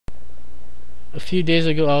a few days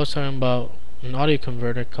ago I was talking about an audio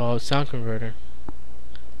converter called sound converter.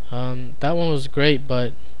 That one was great,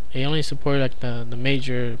 but it only supported like the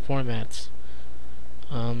major formats.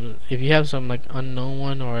 If you have some like unknown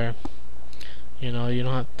one, or you don't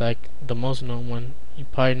have like the most known one, you're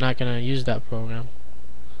probably not gonna use that program.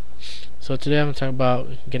 So today I'm gonna talk about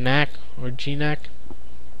Gnac or Gnac.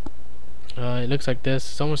 It looks like this.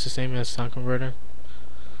 It's almost the same as sound converter.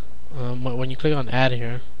 But when you click on add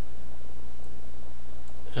here,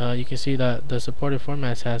 you can see that the supported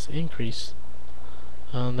formats has increased.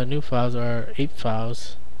 The new files are Ape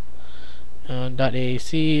files,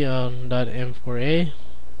 .AAC, .m4a,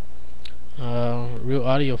 real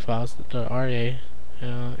audio files, the .ra,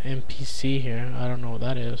 Mpc here, I don't know what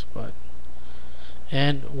that is, but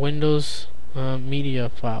and Windows media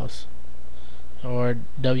files, or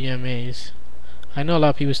WMAs. I know a lot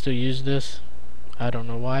of people still use this. I don't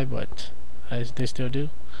know why, but they still do.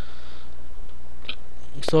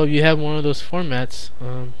 So if you have one of those formats,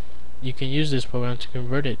 you can use this program to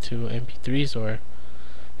convert it to MP3s or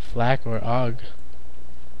FLAC or OGG.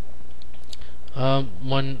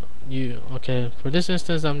 For this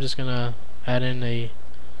instance, I'm just gonna add in a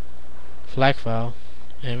FLAC file,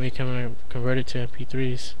 and we can convert it to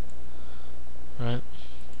MP3s. Right.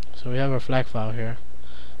 So we have our FLAC file here,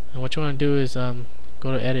 and what you want to do is go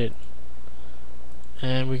to edit,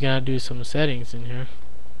 and we're gonna do some settings in here.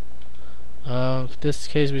 For this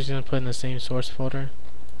case, we're just gonna put in the same source folder,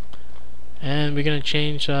 and we're gonna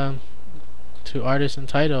change to artist and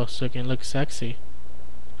title so it can look sexy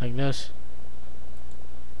like this.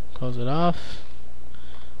 Close it off.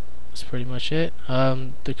 That's pretty much it.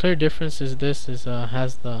 The clear difference is this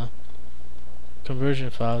has the conversion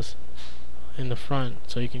files in the front,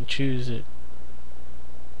 so you can choose it.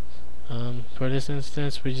 For this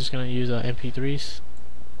instance, we're just gonna use MP3s.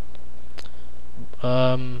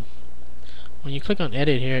 When you click on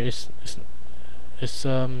edit here, it's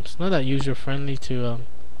not that user friendly to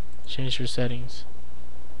change your settings.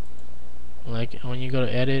 Like when you go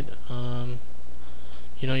to edit,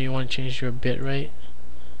 you want to change your bit rate.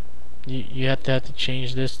 You have to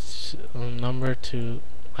change this number to,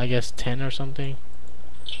 I guess, 10 or something.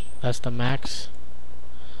 That's the max.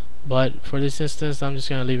 But for this instance, I'm just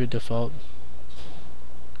gonna leave it default.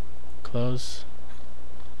 Close.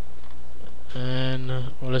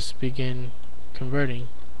 And let's begin converting.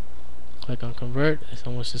 Click on convert. It's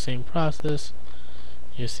almost the same process.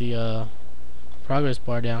 You see a progress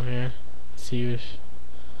bar down here.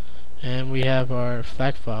 And we have our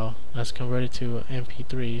FLAC file that's converted to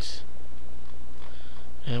MP3s.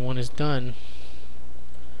 And when it's done,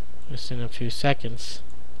 just in a few seconds.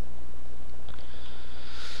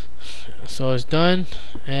 So it's done,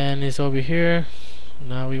 and it's over here.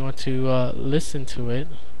 Now we want to listen to it.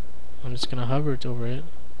 I'm just gonna hover over it.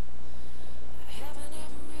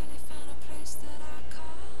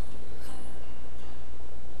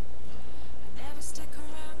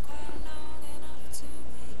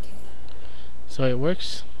 So it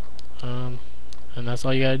works, and that's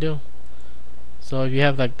all you gotta do. So if you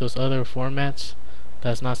have like those other formats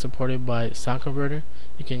that's not supported by sound converter,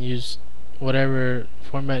 you can use whatever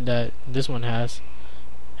format that this one has,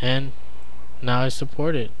 and now it's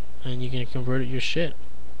supported, and you can convert it your shit.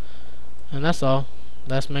 And that's all.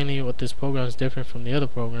 That's mainly what this program is different from the other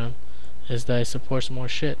program, is that it supports more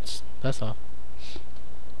shits. That's all.